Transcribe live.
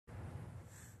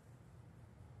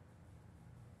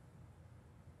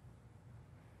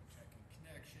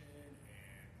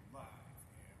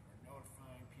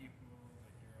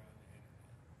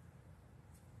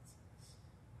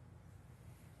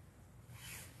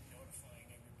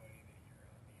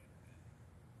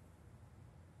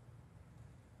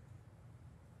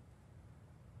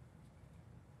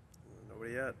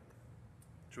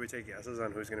Should we take guesses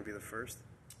on who's going to be the first?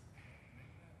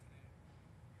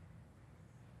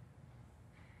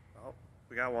 Oh,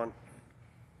 we got one.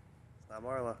 It's not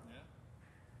Marla. Yeah.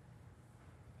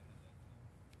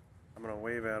 I'm going to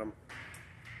wave at him.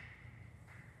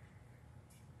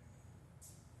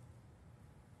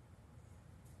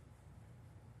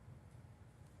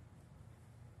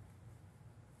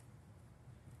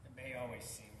 It may always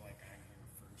seem like I'm here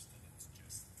first, and it's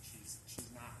just she's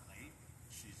not late.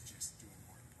 She's just doing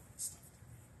more important stuff than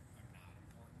me. I'm not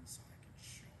important, so I can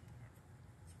show whatever.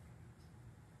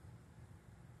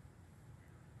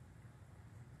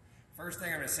 First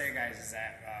thing I'm going to say, guys, is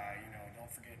that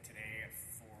don't forget today at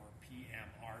 4 p.m.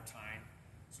 our time.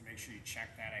 So make sure you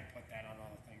check that. I put that on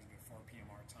all the things, but 4 p.m.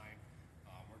 our time,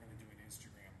 we're going to do an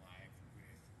Instagram live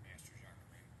with Master Jacques,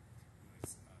 who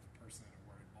is the person that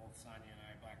awarded both Sonia and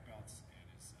I black belts, and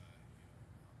is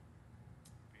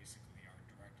basically our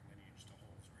direct lineage to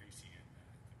Holds Racing, and the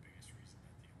biggest reason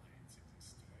that the Alliance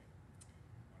exists today.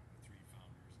 One of the three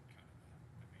founders and kind of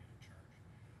the man in charge.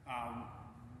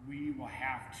 We will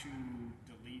have to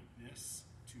delete this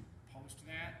to post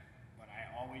that, but I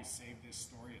always save this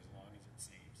story as long as it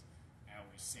saves. I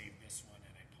always save this one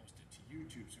and I post it to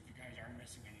YouTube. So if you guys aren't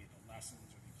missing any of the lessons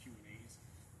or the Q&As,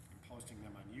 I'm posting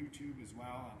them on YouTube as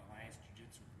well on Alliance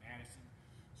Jiu-Jitsu with Madison.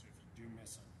 So if you do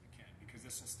miss them, you can, because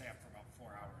this will stay up for about 4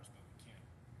 hours, but we can't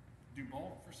do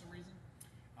both for some reason.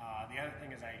 The other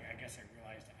thing is I guess I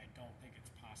realized that I don't think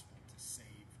it's possible to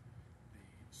save the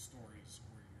stories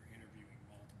where you're interviewing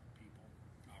multiple people,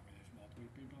 where there's multiple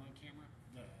people on camera.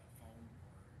 The phone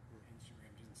or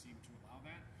Instagram doesn't seem to allow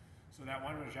that. So that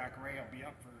one with Jacques will be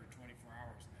up for 24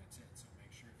 hours, and that's it. So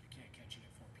make sure if you can't catch it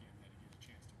at 4 p.m. that you get a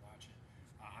chance to watch it.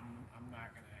 I'm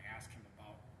not going to ask him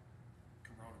about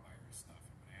coronavirus stuff.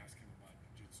 I'm going to ask him about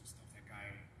jiu-jitsu stuff. That guy,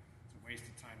 it's a waste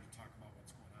of time to talk about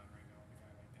what's going on right now with a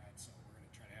guy like that. So we're going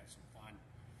to try to have some fun,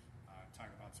 talk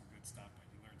about some good stuff, but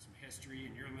you learn some history,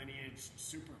 and your lineage is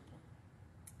super important.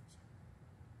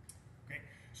 Okay,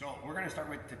 so we're going to start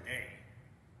with today.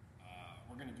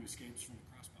 We're going to do escapes from the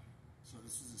crossbody. So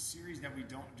this is a series that we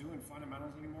don't do in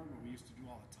fundamentals anymore, but we used to do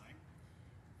all the time,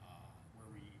 where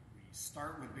we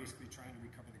start with basically trying to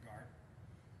recover the guard,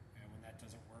 and when that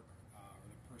doesn't work, or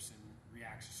the person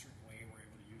reacts a certain way, we're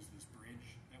able to use this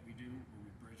bridge that we do, where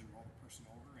we bridge and roll the person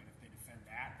over, and if they defend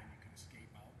that, then you can escape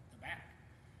out the back.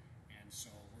 And so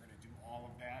we're going to do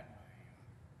all of that.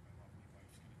 My lovely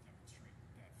wife's going to demonstrate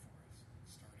that for us,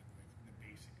 starting with the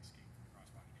basic escape from the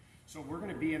crossbody. So we're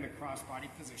going to be in the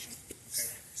crossbody position.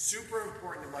 Okay. Super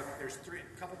important. There's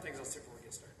a couple things I'll say before we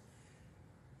get started.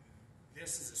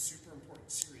 This is a super important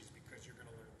series because you're going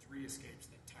to learn 3 escapes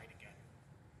that tie together,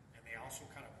 and they also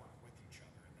kind of work with each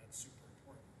other, and that's super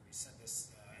important. We said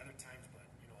this other times, but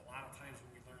a lot of times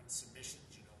when we learn submissions,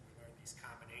 we learn these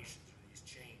combinations or these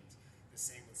chains. The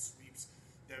same with sweeps.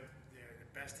 The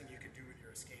best thing you can do with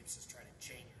your escapes is try to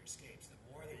chain your escapes. The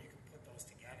more that you can put those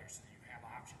together so that you have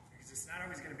options, because it's not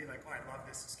always going to be like, oh, I love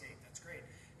this escape. That's great.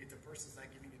 If the person's not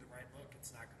giving you the right look, it's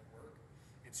not going to work.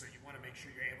 And so you want to make sure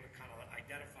you're able to kind of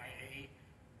identify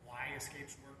why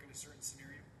escapes work in a certain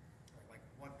scenario, or like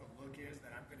what the look is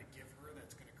that I'm going to give her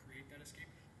that's going to create that escape,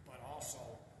 but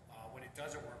also when it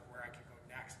doesn't work, where I can go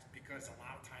next. Because a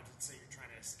lot of times, let's say you're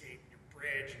trying to escape your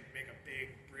bridge and make a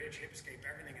big bridge, hip escape,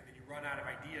 everything, and then you run out of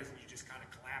ideas and you just kind of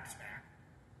collapse back,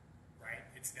 right?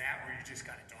 It's that where you just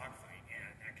got to dogfight, and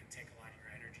that can take a lot of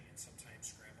your energy, and sometimes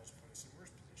scrambles put us in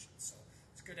worse positions. So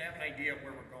it's good to have an idea of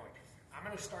where we're going. I'm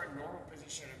going to start in normal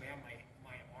position and have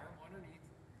my arm underneath,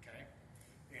 okay,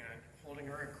 and holding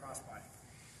her in crossbody.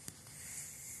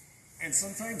 And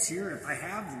sometimes here, if I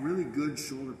have really good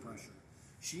shoulder pressure,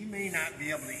 she may not be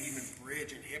able to even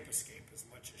bridge and hip escape as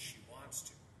much as she wants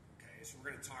to, okay? So we're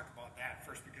going to talk about that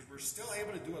first, because we're still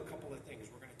able to do a couple of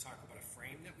things. We're going to talk about a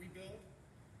frame that we build,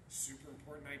 super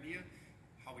important idea,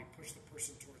 how we push the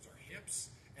person towards our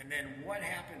hips, and then what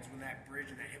happens when that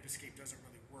bridge and that hip escape doesn't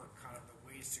really work, kind of the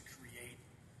ways to create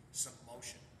some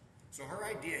motion. So her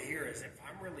idea here is if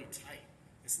I'm really tight,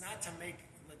 it's not to make,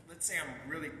 let's say I'm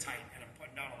really tight and I'm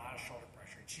putting down a lot of shoulder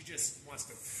pressure, and she just wants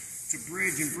to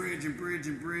bridge and bridge and bridge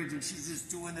and bridge, and she's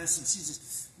just doing this, and she's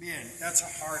just, man, that's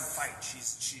a hard fight.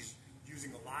 She's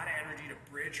using a lot of energy to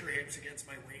bridge her hips against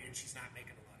my weight, and she's not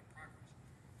making a lot of progress.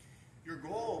 Your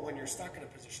goal when you're stuck in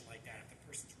a position like that, if the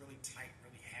person's really tight,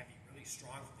 really heavy, really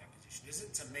strong from that position,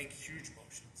 isn't to make huge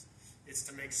motions. It's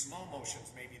to make small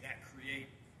motions maybe that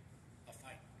create a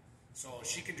fight. So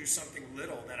she can do something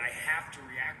little that I have to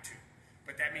react to,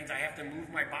 but that means I have to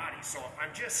move my body. So if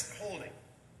I'm just holding,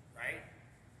 right,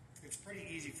 it's pretty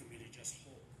easy for me to just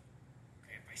hold.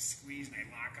 Okay, if I squeeze and I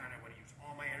lock on, I want to use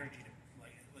all my energy to,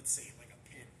 like, let's say like a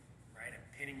pin, right? A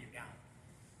pinning you down.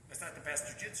 That's not the best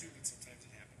jiu-jitsu, but sometimes it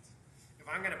happens. If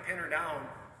I'm going to pin her down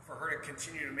for her to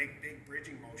continue to make big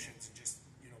bridging motions and just,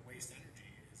 waste energy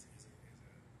is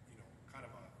a kind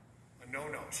of a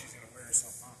no-no. She's going to wear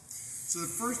herself out. So the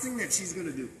first thing that she's going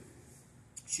to do,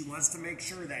 she wants to make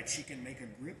sure that she can make a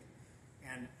grip,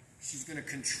 and she's going to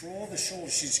control the shoulder.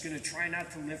 She's going to try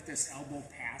not to lift this elbow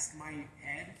past my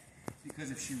head,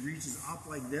 because if she reaches up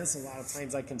like this, a lot of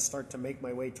times I can start to make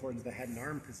my way towards the head and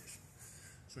arm position.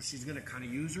 So she's going to kind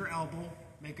of use her elbow,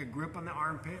 make a grip on the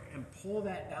armpit, and pull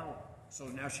that down. So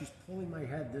now she's pulling my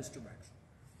head this direction.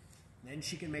 Then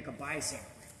she can make a bicep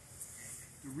grip.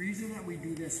 The reason that we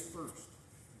do this first,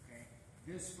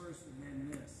 this first and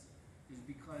then this, is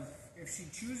because if she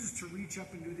chooses to reach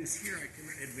up and do this here, I can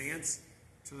advance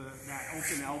to that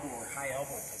open elbow or high elbow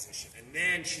position. And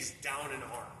then she's down an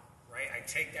arm, right? I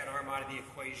take that arm out of the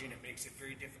equation. It makes it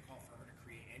very difficult for her to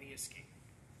create any escape.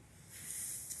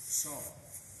 So,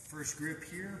 first grip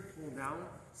here, pull down.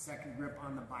 Second grip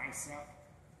on the bicep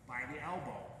by the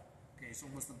elbow. Okay, it's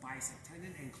almost the bicep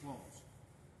tendon, and close.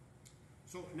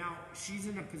 So now she's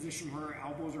in a position where her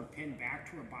elbows are pinned back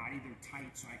to her body. They're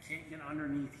tight, so I can't get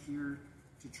underneath here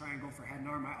to try and go for head and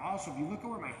arm. I also, if you look at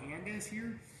where my hand is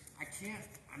here,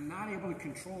 I'm not able to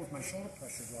control with my shoulder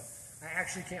pressure as well. I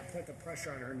actually can't put the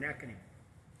pressure on her neck anymore.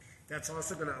 That's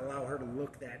also going to allow her to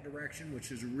look that direction,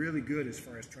 which is really good as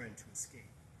far as trying to escape.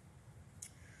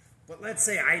 But let's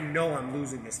say I know I'm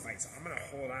losing this fight, so I'm going to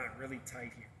hold on really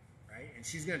tight here, right? And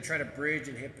she's going to try to bridge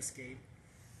and hip escape.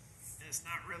 And it's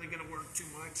not really going to work too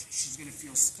much. She's going to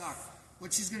feel stuck.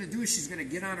 What she's going to do is she's going to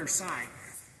get on her side.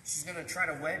 She's going to try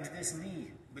to wedge this knee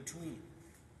between,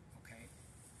 okay?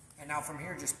 And now from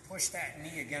here, just push that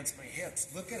knee against my hips.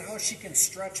 Look at how she can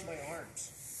stretch my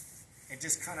arms. It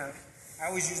just kind of, I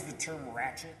always use the term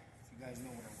ratchet. If you guys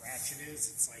know what a ratchet is,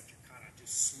 it's like you're kind of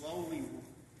just slowly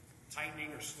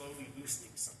tightening or slowly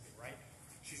loosening something, right?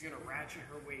 She's going to ratchet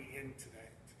her way into the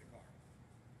guard.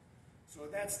 So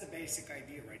that's the basic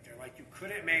idea right there. Like, you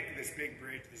couldn't make this big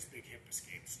bridge, this big hip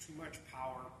escape. It's too much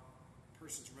power. The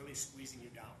person's really squeezing you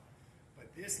down.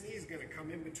 But this knee is going to come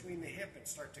in between the hip and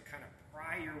start to kind of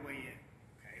pry your way in.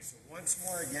 Okay, so once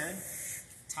more again,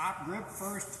 top grip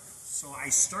first. So I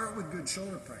start with good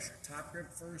shoulder pressure. Top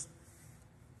grip first.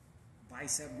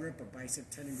 Bicep grip or bicep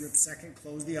tendon grip second.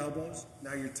 Close the elbows.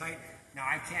 Now you're tight. Now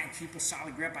I can't keep a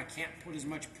solid grip. I can't put as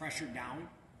much pressure down.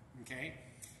 Okay?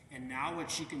 And now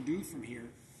what she can do from here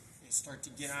is start to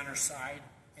get on her side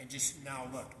and just, now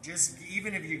look, just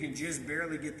even if you can just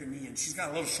barely get the knee in. She's got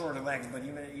a little shorter legs, but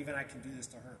even I can do this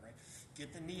to her, right?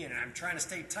 Get the knee in. And I'm trying to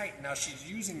stay tight. Now she's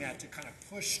using that to kind of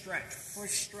push, stretch,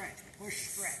 push, stretch, push,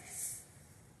 stretch.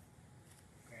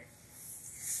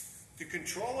 The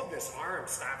control of this arm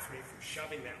stops me from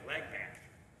shoving that leg back,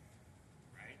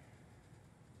 right?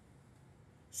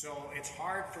 So it's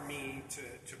hard for me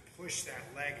to push that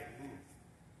leg and move.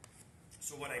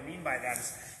 So what I mean by that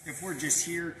is, if we're just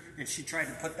here and she tried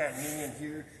to put that knee in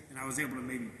here and I was able to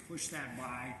maybe push that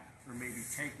by, or maybe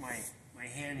take my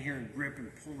hand here and grip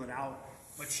and pull it out,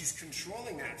 but she's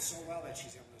controlling that so well that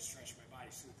she's able to stretch my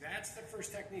body. So that's the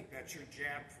first technique. That's your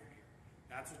jab from here.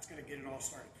 That's what's going to get it all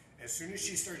started. As soon as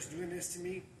she starts doing this to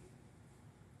me,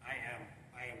 I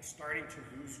am starting to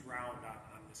lose ground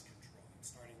on this control. I'm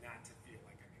starting not to feel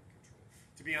like I'm in control.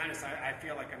 To be honest, I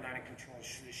feel like I'm not in control as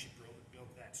soon as she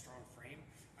built that strong frame.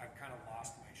 I've kind of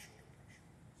lost my shoulder pressure.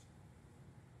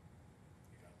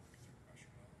 You got to work through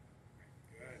pressure.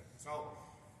 Okay, good. So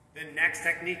the next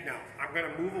technique now, I'm going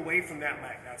to move away from that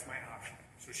leg. That's my option.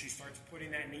 So she starts putting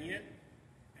that knee in,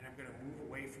 and I'm going to move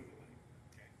away from the leg.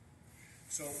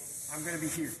 So I'm going to be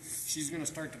here. She's going to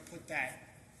start to put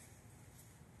that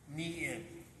knee in,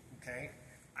 okay?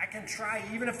 I can try,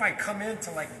 even if I come in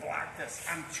to like block this,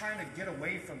 I'm trying to get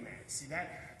away from that. See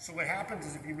that? So what happens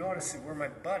is, if you notice where my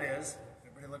butt is,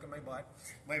 everybody look at my butt,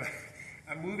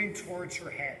 I'm moving towards her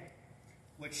head.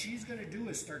 What she's going to do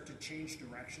is start to change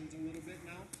directions a little bit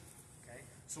now, okay?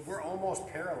 So we're almost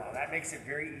parallel. That makes it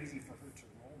very easy for her to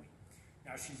roll me.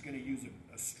 Now she's going to use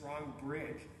a strong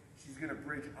bridge. She's going to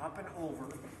bridge up and over,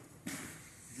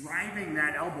 driving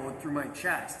that elbow through my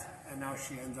chest, and now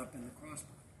she ends up in the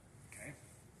crossbody, okay?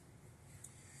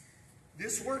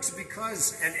 This works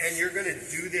because, and you're going to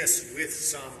do this with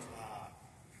some,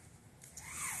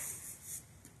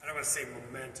 I don't want to say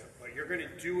momentum, but you're going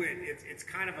to do it, it's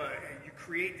kind of you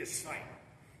create this fight.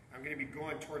 I'm going to be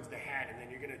going towards the head, and then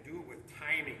you're going to do it with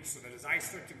timing, so that as I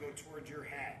start to go towards your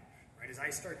head, right, as I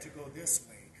start to go this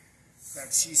way,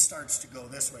 that she starts to go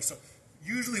this way. So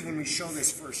usually when we show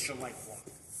this first, she'll like walk,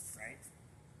 right?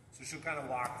 So she'll kind of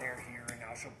walk there, here, and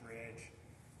now she'll bridge,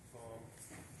 boom,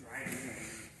 drive in,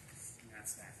 and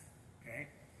that's that, okay?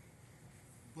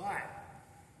 But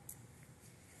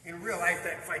in real life,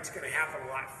 that fight's going to happen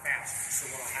a lot faster.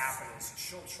 So what'll happen is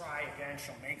she'll try again.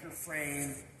 She'll make her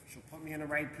frame. She'll put me in the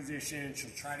right position. She'll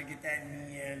try to get that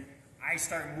knee in. I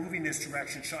start moving this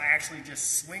direction. She'll actually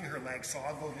just swing her leg. So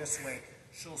I'll go this way.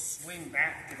 She'll swing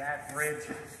back to that bridge.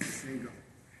 There you go.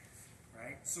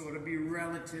 Right? So it'll be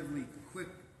relatively quick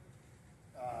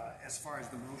as far as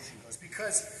the motion goes.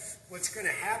 Because what's going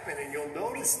to happen, and you'll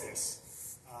notice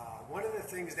this, one of the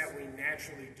things that we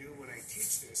naturally do when I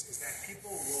teach this is that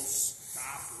people will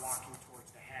stop walking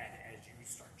towards the head as you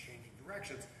start changing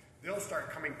directions. They'll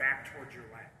start coming back towards your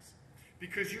legs.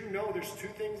 Because you know there's two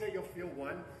things that you'll feel.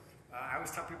 One, I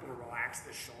always tell people to relax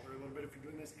this shoulder a little bit if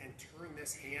you're doing this and turn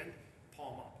this hand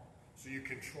palm up. So you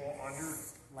control under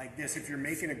like this. If you're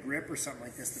making a grip or something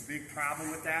like this, the big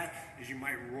problem with that is you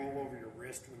might roll over your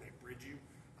wrist when they bridge you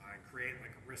and create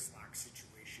like a wrist lock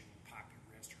situation, pop your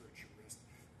wrist, hurt your wrist.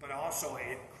 But also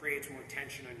it creates more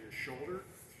tension on your shoulder.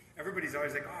 Everybody's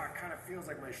always like, oh, it kind of feels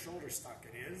like my shoulder's stuck.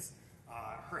 It is.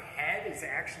 Her head is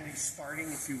actually starting,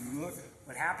 if you look,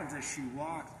 what happens as she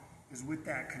walks is with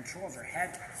that controls her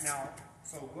head. Now,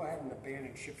 so go ahead and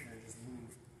abandon ship here and just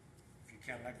move. If you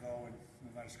can, let go and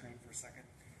move out of screen for a second.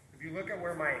 If you look at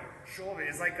where my shoulder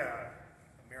is like a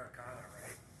Americana,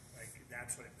 right? Like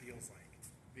that's what it feels like.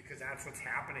 Because that's what's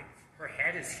happening. Her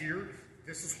head is here.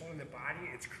 This is holding the body.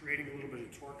 It's creating a little bit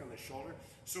of torque on the shoulder.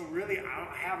 So really, I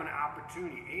don't have an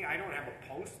opportunity. I don't have a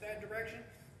post that direction,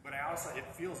 but I also, it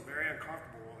feels very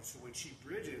uncomfortable. So when she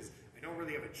bridges, I don't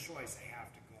really have a choice. I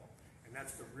have to go. And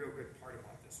that's the real good part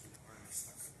about this when the arm is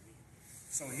stuck underneath.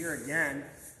 So here again,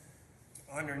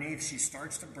 underneath, she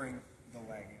starts to bring the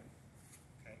leg in.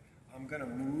 Okay, I'm going to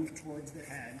move towards the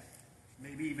head,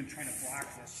 maybe even try to block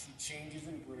this. She changes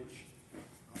in bridge,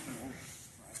 up and over.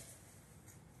 Right?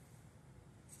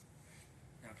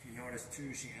 Now, if you notice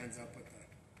too, she ends up with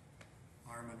the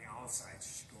arm on the outside.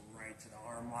 She should go right to the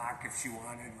arm lock if she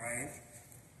wanted, right?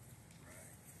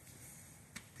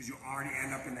 Because you already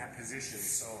end up in that position.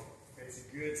 So it's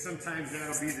good. Sometimes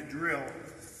that'll be the drill,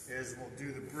 is we'll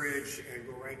do the bridge and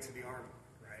go right to the arm,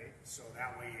 right? So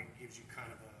that way it gives you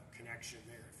kind of a connection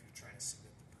there if you try to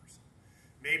submit the person.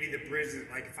 Maybe the bridge is,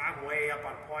 like if I'm way up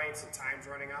on points and time's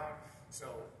running out, so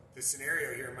the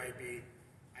scenario here might be,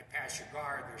 I pass your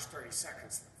guard, there's 30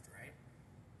 seconds left, right?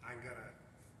 I'm gonna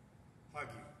hug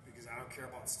you because I don't care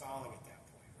about stalling at that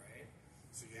point, right?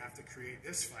 So you have to create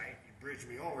this fight, you bridge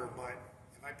me over, but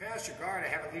if I pass your guard, I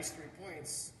have at least 3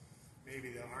 points.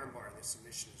 Maybe the arm bar, the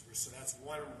submission is worse. So that's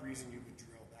one reason you would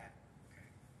drill that. Okay.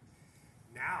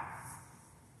 Now,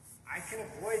 I can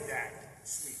avoid that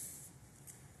sweep.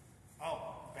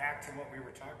 Oh, back to what we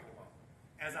were talking about.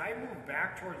 As I move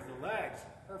back towards the legs,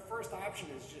 her first option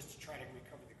is just to try to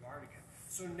recover the guard again.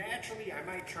 So naturally, I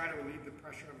might try to relieve the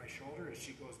pressure on my shoulder as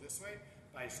she goes this way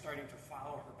by starting to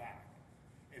follow her back.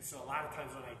 And so a lot of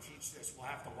times when I teach this, we'll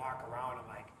have to walk around and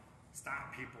like,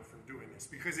 stop people from doing this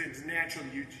because it's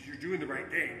naturally you're doing the right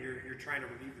thing. You're trying to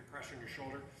relieve the pressure on your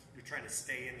shoulder. You're trying to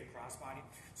stay in the crossbody.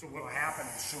 So what will happen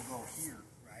is she'll go here,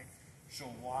 right?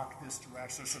 She'll walk this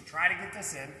direction. So she'll try to get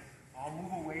this in. I'll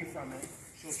move away from it.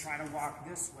 She'll try to walk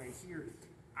this way here.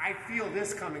 I feel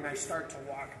this coming. I start to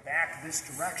walk back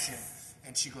this direction,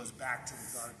 and she goes back to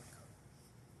the guard recovery.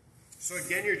 So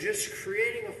again, you're just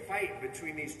creating a fight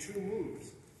between these two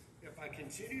moves. If I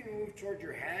continue to move toward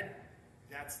your head,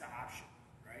 that's the option,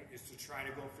 right, is to try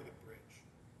to go for the bridge.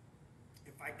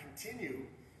 If I continue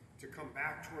to come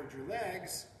back towards your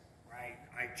legs, right,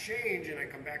 I change and I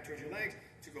come back towards your legs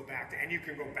to go back to, and you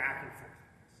can go back and forth.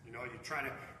 You know, you try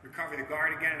to recover the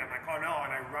guard again, and I'm like, oh no,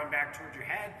 and I run back towards your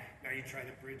head, now you try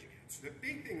the bridge again. So the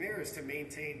big thing there is to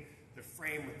maintain the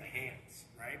frame with the hands,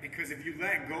 right, because if you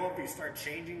let go, if you start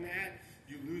changing that,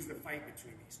 you lose the fight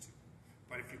between these two.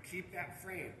 But if you keep that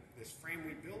frame, this frame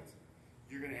we built,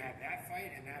 you're going to have that fight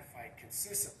and that fight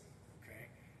consistently, okay?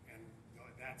 And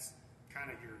that's kind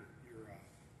of your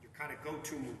kind of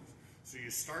go-to moves. So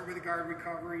you start with the guard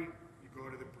recovery, you go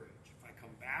to the bridge. If I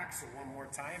come back, so one more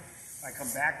time, I come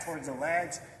back towards the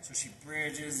legs, so she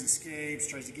bridges, escapes,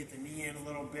 tries to get the knee in a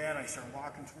little bit. I start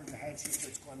walking towards the head. She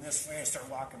starts going this way. I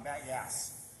start walking back.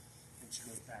 Yes. And she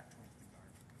goes back towards the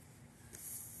guard.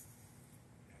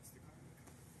 That's the guard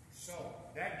recovery. So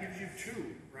that gives you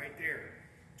two right there.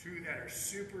 Two that are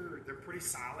super, they're pretty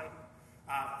solid.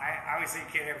 I always say you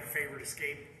can't have a favorite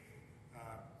escape,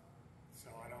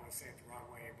 so I don't want to say it the wrong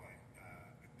way, but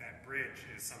that bridge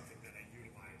is something that I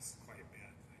utilize quite a bit.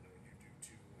 I know you do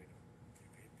too. I know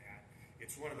you've hit that.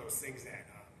 It's one of those things that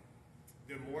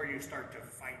the more you start to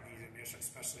fight these initial,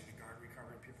 especially the guard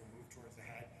recovery, people move towards the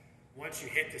head. Once you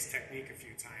hit this technique a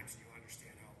few times and you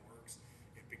understand how it works,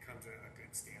 it becomes becomes a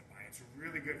good standby. It's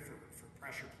really good for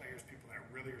pressure players, people that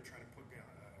really are trying to put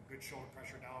a good shoulder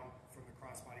pressure down from the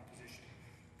crossbody position,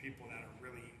 people that are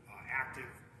really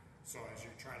active. So as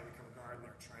you're trying to become a guard and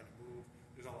they're trying to move,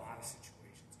 there's a lot of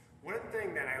situations. One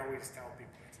thing that I always tell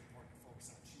people that's important to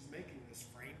focus on, she's making this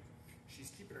frame, she's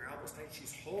keeping her elbows tight,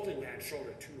 she's holding that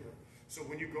shoulder to her. So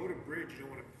when you go to bridge, you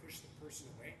don't want to push the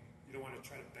person away. You don't want to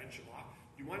try to bench them off.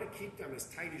 You want to keep them as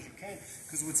tight as you can.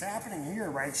 Because what's happening here,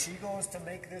 right, she goes to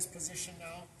make this position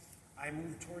now. I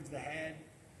move towards the head.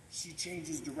 She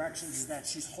changes directions, is that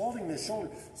she's holding the shoulder.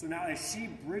 So now as she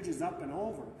bridges up and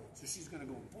over, so she's going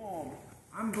to go boom.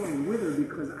 I'm going with her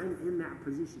because I'm in that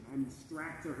position. I'm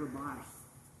strapped to her body.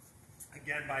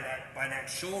 Again, by that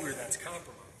shoulder that's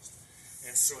compromised.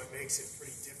 And so it makes it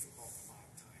pretty difficult a lot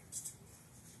of times to do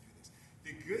this.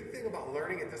 The good thing about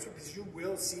learning it this way is you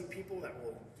will see people that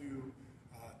will do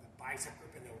the bicep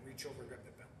grip and they'll reach over and grab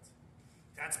the belt.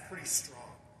 That's pretty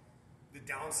strong. The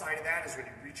downside of that is when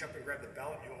you reach up and grab the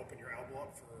belt, you open your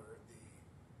elbow up for the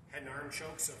head and arm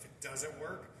choke. So if it doesn't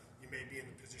work, you may be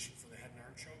in the position for the head and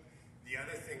arm choke. The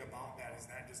other thing about that is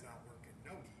that does not work in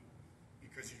no-gi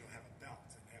because you don't have a belt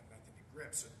and have nothing to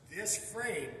grip. So this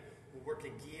frame will work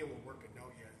in gi and will work in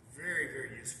no-gi. It's very,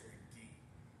 very useful in gi.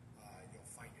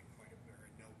 You'll find it quite a bit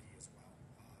in no-gi as well.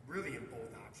 Really in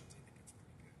both options, I think it's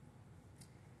pretty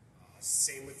good.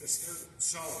 Same with the sternum.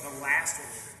 So the last one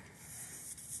we're going to do.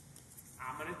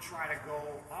 I'm going to try to go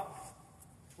up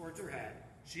towards her head.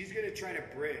 She's going to try to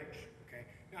bridge. Okay.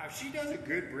 Now, if she does a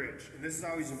good bridge, and this is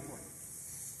always important.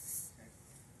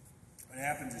 What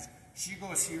happens is she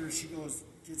goes here, she goes,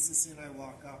 gets this in, I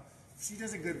walk up. If she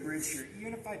does a good bridge here,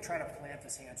 even if I try to plant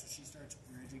this hand, so she starts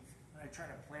bridging, and I try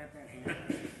to plant that hand,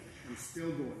 I'm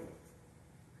still going.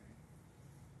 Okay.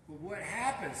 But what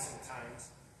happens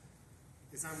sometimes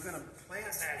is I'm going to plant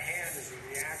that hand as a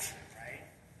reaction, right?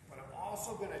 But I'm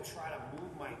also going to try to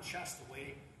move my chest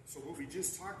away. So what we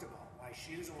just talked about, why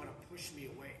she doesn't want to push me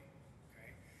away.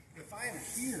 Okay? If I am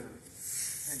here,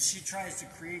 and she tries to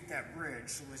create that bridge,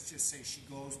 so let's just say she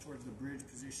goes towards the bridge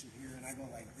position here, and I go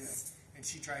like this, and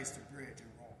she tries to bridge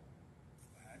and roll.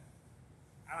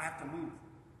 I don't have to move,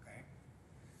 okay?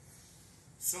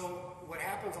 So what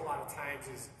happens a lot of times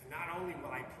is not only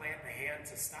will I plant the hand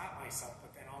to stop myself,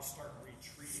 but then I'll start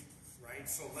retreating, right?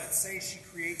 So let's say she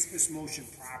creates this motion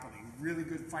properly. Really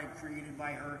good fight created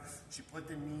by her. She put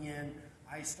the knee in.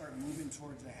 I start moving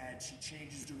towards the head. She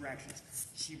changes directions.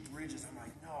 She bridges. I'm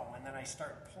like, no. And then I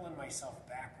start pulling myself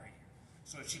back right here.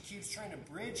 So if she keeps trying to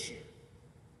bridge here,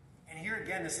 and here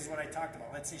again, this is what I talked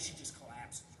about. Let's say she just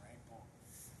collapses, right? Boom.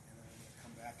 And then I'm going to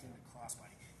come back into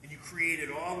crossbody. And you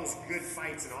created all those good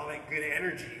fights and all that good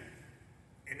energy,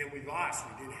 and then we lost.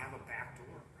 We didn't have a back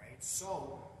door, right?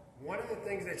 So one of the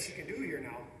things that she can do here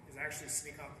now is actually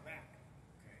sneak out the back.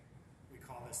 Okay? We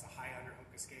call this the high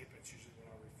underhook escape. It's usually what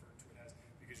I'll refer to it as.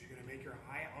 Because you're going to make your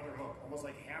high underhook, almost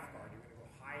like half guard. You're going to go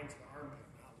high into the armpit,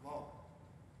 not low.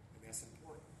 And that's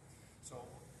important. So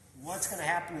what's going to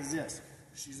happen is this.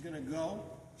 She's going to go.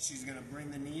 She's going to bring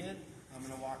the knee in. I'm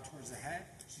going to walk towards the head.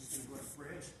 She's going to go to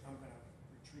bridge. I'm going to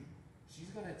retreat.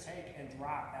 She's going to take and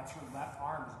drop. That's her left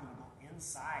arm is going to go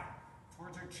inside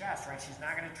towards her chest, right? She's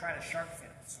not going to try to shark fin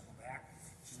it. So go back.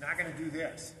 She's not going to do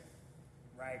this,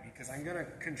 right? Because I'm going to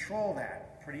control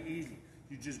that pretty easy.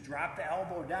 You just drop the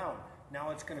elbow down.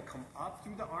 Now it's going to come up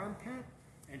through the armpit,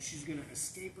 and she's going to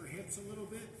escape her hips a little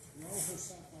bit, throw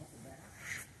herself off the back.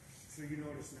 So you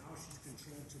notice now she's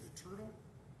controlled to the turtle,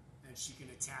 and she can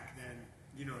attack then.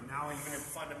 You know, now even in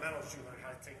fundamentals, you learn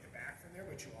how to take the back from there,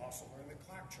 but you also learn the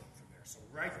clock choke from there. So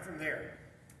right from there,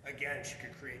 again, she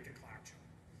could create the clock choke.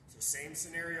 So same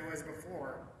scenario as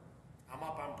before. I'm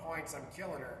up on points, I'm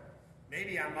killing her.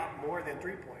 Maybe I'm up more than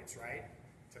 3 points, right?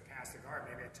 To pass the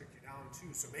guard. Maybe I took you down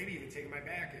too. So maybe even taking my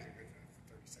back isn't good enough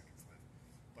for 30 seconds left.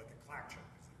 But the clock choke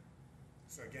is there.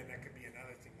 So again, that could be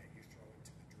another thing that you throw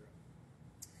into the drill.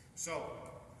 So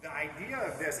the idea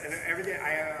of this, and everything,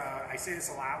 I say this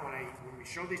a lot when we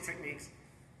show these techniques,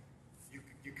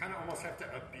 you kind of almost have to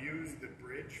abuse the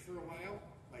bridge for a while.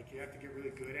 Like you have to get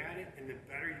really good at it, and the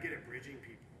better you get at bridging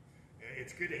people.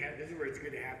 It's good to have, this is where it's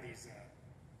good to have these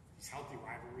healthy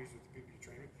rivalries with the people you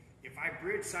train with. If I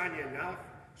bridge Sonya enough,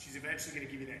 she's eventually going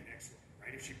to give you that next one,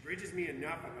 right? If she bridges me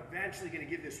enough, I'm eventually going to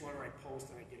give this one where I post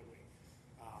and I get away.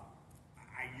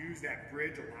 I use that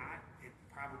bridge a lot. It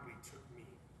probably took me,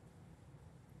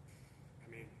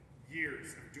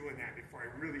 years of doing that before I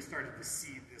really started to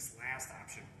see this last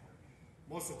option more.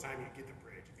 Most of the time you get the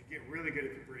bridge. If you get really good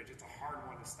at the bridge, it's a hard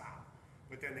one to stop.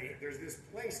 But then there's this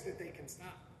place that they can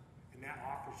stop, and that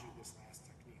offers you this last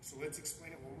technique. So let's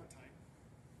explain it one more time.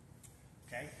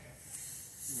 Okay?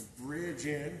 You're going to bridge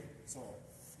in. So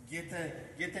Get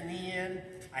the knee in.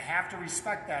 I have to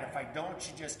respect that. If I don't,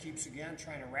 she just keeps again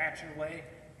trying to ratchet away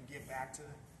and get back to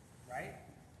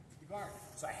the guard.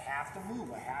 So I have to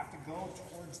move. I have to go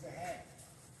towards the head.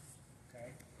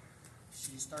 Okay?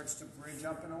 She starts to bridge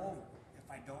up and over.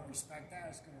 If I don't respect that,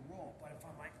 it's going to roll. But if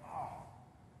I'm like, oh,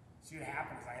 see what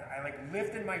happens? I like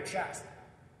lift in my chest.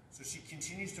 So she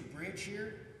continues to bridge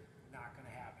here. Not going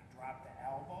to happen. Drop the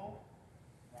elbow,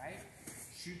 right?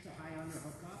 Shoot the high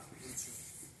underhook up. Insert.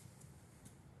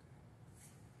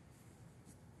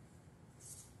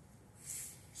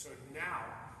 So now,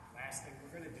 last thing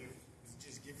we're going to do is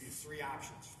just give you 3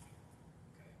 options.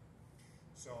 Okay.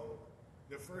 So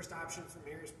the first option from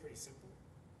here is pretty simple.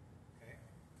 Okay.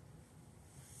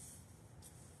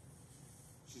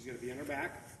 She's going to be on her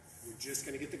back. We're just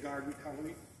going to get the guard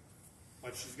recovery,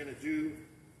 but she's going to do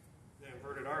the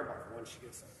inverted armbar once she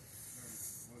gets there.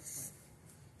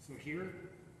 So here,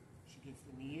 she gets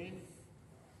the knee in.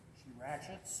 She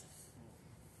ratchets.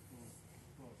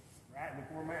 Right,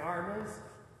 look where my arm is.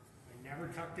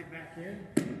 Never tucked it back in.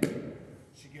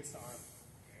 She gets the arm.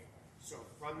 Okay. So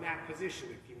from that position,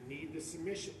 if you need the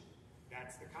submission,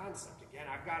 that's the concept. Again,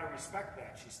 I've got to respect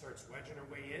that. She starts wedging her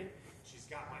way in. She's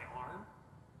got my arm.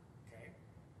 Okay.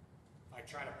 If I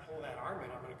try to pull that arm in,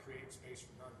 I'm going to create space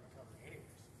for guard recovery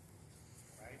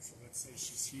anyways. Right. So let's say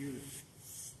she's here.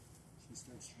 She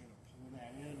starts trying to pull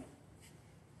that in.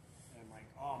 And I'm like,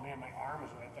 oh man, my arm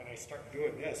is wet. Then I start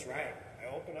doing this. Right. I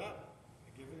open up.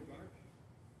 I give her the guard.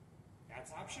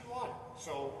 That's option 1.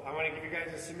 So I want to give you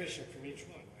guys a submission from each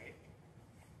one, right?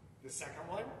 The second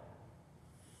one,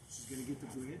 she's going to get the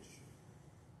bridge.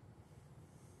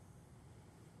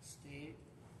 Skate,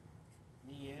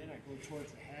 knee in, I go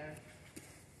towards the head,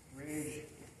 bridge,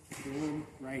 boom,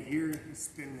 right here,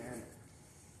 spin the head.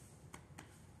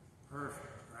 Perfect,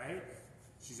 right?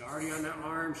 She's already on that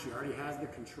arm, she already has the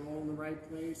control in the right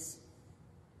place.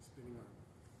 Spinning arm.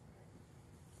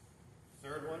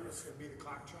 Third one is going to be the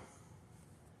clock chop.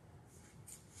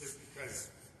 Just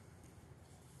because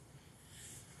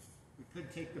we could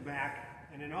take the back,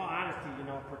 and in all honesty, you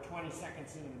know, for 20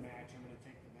 seconds into the match, I'm going to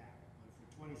take the back. But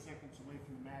if we're 20 seconds away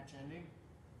from the match ending,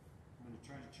 I'm going to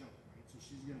try to choke, right? So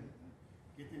she's going to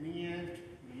get the knee in,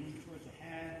 going to move towards the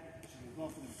head, she's going to go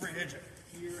for the bridge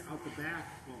here, out the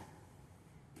back, boom.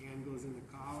 Hand goes in the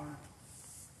collar.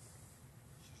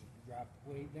 She's going to drop the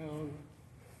weight down,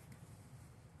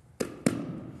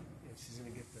 and she's going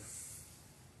to get the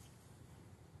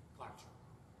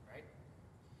right?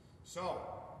 So,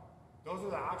 those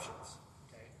are the options,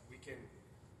 okay? We can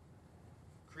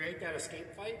create that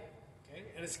escape fight, okay?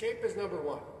 And escape is number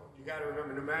 1. You got to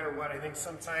remember, no matter what, I think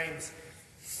sometimes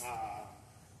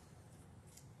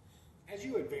as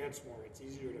you advance more, it's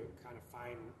easier to kind of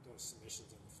find those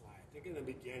submissions on the fly. I think in the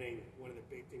beginning, one of the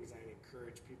big things I'd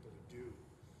encourage people to do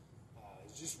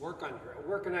is just working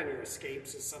on your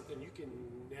escapes is something you can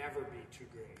never be too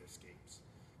good at escapes.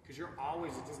 Because you're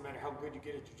always, it doesn't matter how good you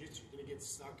get at jiu-jitsu, you're going to get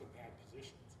stuck in bad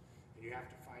positions. And you have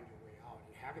to find your way out.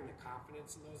 And having the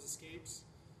confidence in those escapes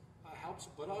helps,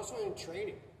 but also in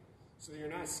training. So that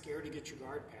you're not scared to get your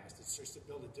guard passed. It starts to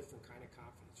build a different kind of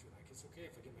confidence. You're like, it's okay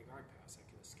if I get my guard passed, I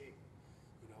can escape.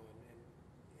 You know,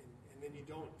 and then you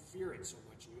don't fear it so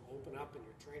much, and you open up in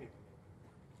your training a little bit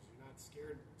more. Because you're not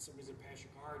scared somebody's going to pass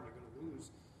your guard and you're going to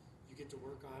lose. You get to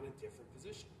work on a different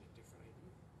position.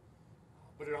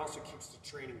 But it also keeps the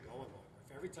training going longer.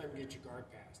 If every time you get your guard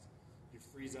passed, you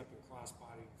freeze up in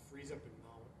crossbody, you freeze up in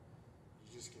mount,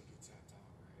 you're just going to get tapped out,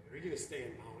 right? Or you're going to stay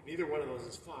in mount. Neither one of those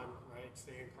is fun, right?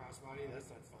 Stay in crossbody,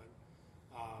 that's not fun.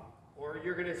 Or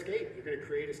you're going to escape. You're going to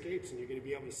create escapes, and you're going to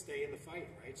be able to stay in the fight,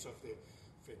 right? So if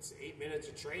it's 8 minutes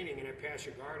of training and I pass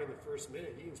your guard in the first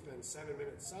minute, you can spend 7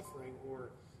 minutes suffering, or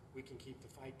we can keep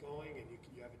the fight going, and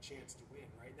you have a chance to win,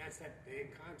 right? And that's that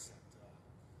big concept.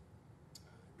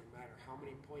 No matter how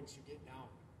many points you get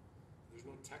down, there's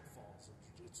no tech falls in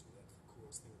jiu-jitsu. That's the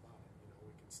coolest thing about it. You know,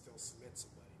 we can still submit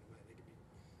somebody. They could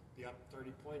be up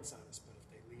 30 points on us, but if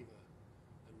they leave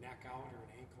a neck out or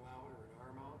an ankle out or an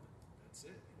arm out, that's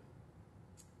it.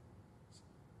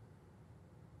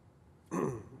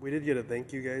 You know. We did get a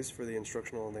thank you guys for the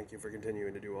instructional, and thank you for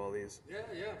continuing to do all these. Yeah,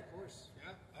 of course.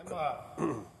 Yeah, I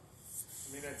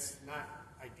mean, it's not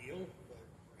ideal, but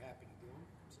we're happy to do them.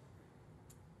 So.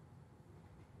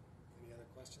 Any other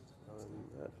questions on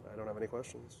that? I don't have any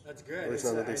questions. That's good. At least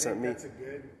none that they sent me. That's a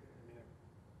good,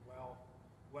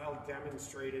 well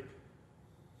demonstrated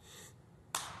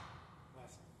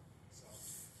lesson. So,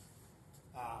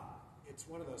 it's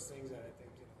one of those things that I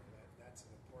think, that's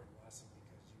an important lesson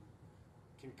because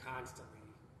you can constantly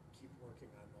keep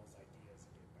working on those ideas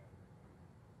and get better. I think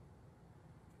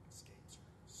escapes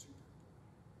are super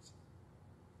important. So.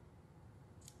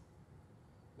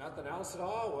 Nothing else at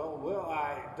all? Well,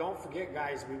 don't forget,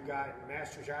 guys, we've got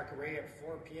Master Jacare at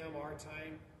 4 p.m. our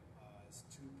time. It's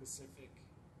 2 Pacific,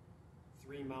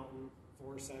 3 Mountain,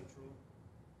 4 Central,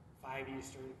 5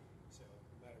 Eastern. So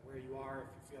no matter where you are, if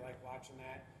you feel like watching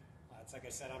that, it's like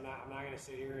I said, I'm not going to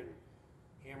sit here and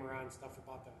hammer on stuff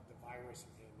about the virus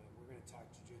with him. We're going to talk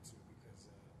jiu-jitsu because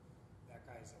that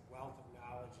guy's a wealth of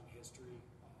knowledge and history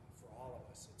for all of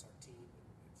us. It's our team,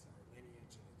 and it's our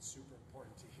lineage, and it's super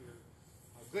important to hear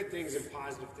good things and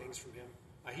positive things from him.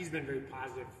 He's been very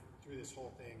positive through this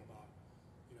whole thing about,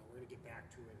 we're going to get back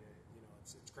to it.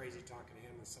 It's crazy talking to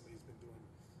him as somebody who's been doing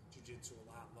jiu-jitsu a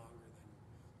lot longer than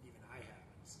even I have.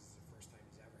 And this is the first time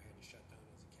he's ever had to shut down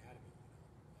his academy.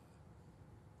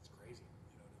 It's crazy,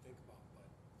 to think about. But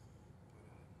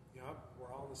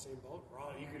we're all in the same boat. We're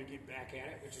all eager to get back at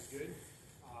it, which is good.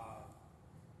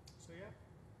 So yeah. I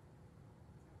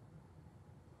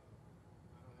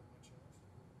don't have much else.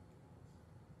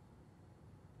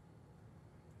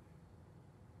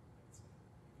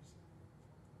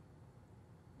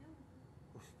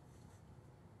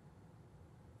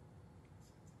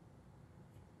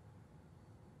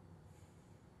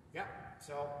 Yeah,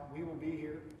 so we will be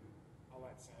here. I'll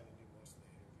let Santa do most of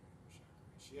the interview with Jacare.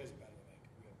 She has better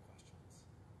real questions.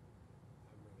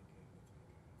 I'm really good with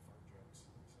fart jokes,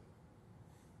 so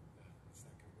it's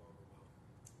not gonna go over well.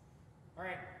 All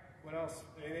right, what else?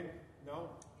 Anything?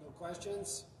 No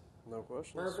questions? No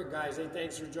questions. Perfect, guys. Hey,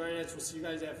 thanks for joining us. We'll see you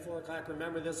guys at 4 o'clock.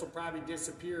 Remember, this will probably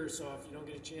disappear, so if you don't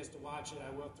get a chance to watch it, I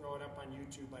will throw it up on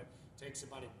YouTube, but it takes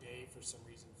about a day for some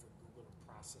reason for Google to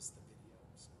process the video.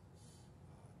 So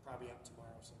probably up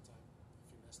tomorrow sometime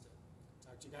if you missed it.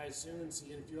 Talk to you guys soon. See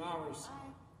you in a few hours.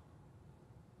 Bye.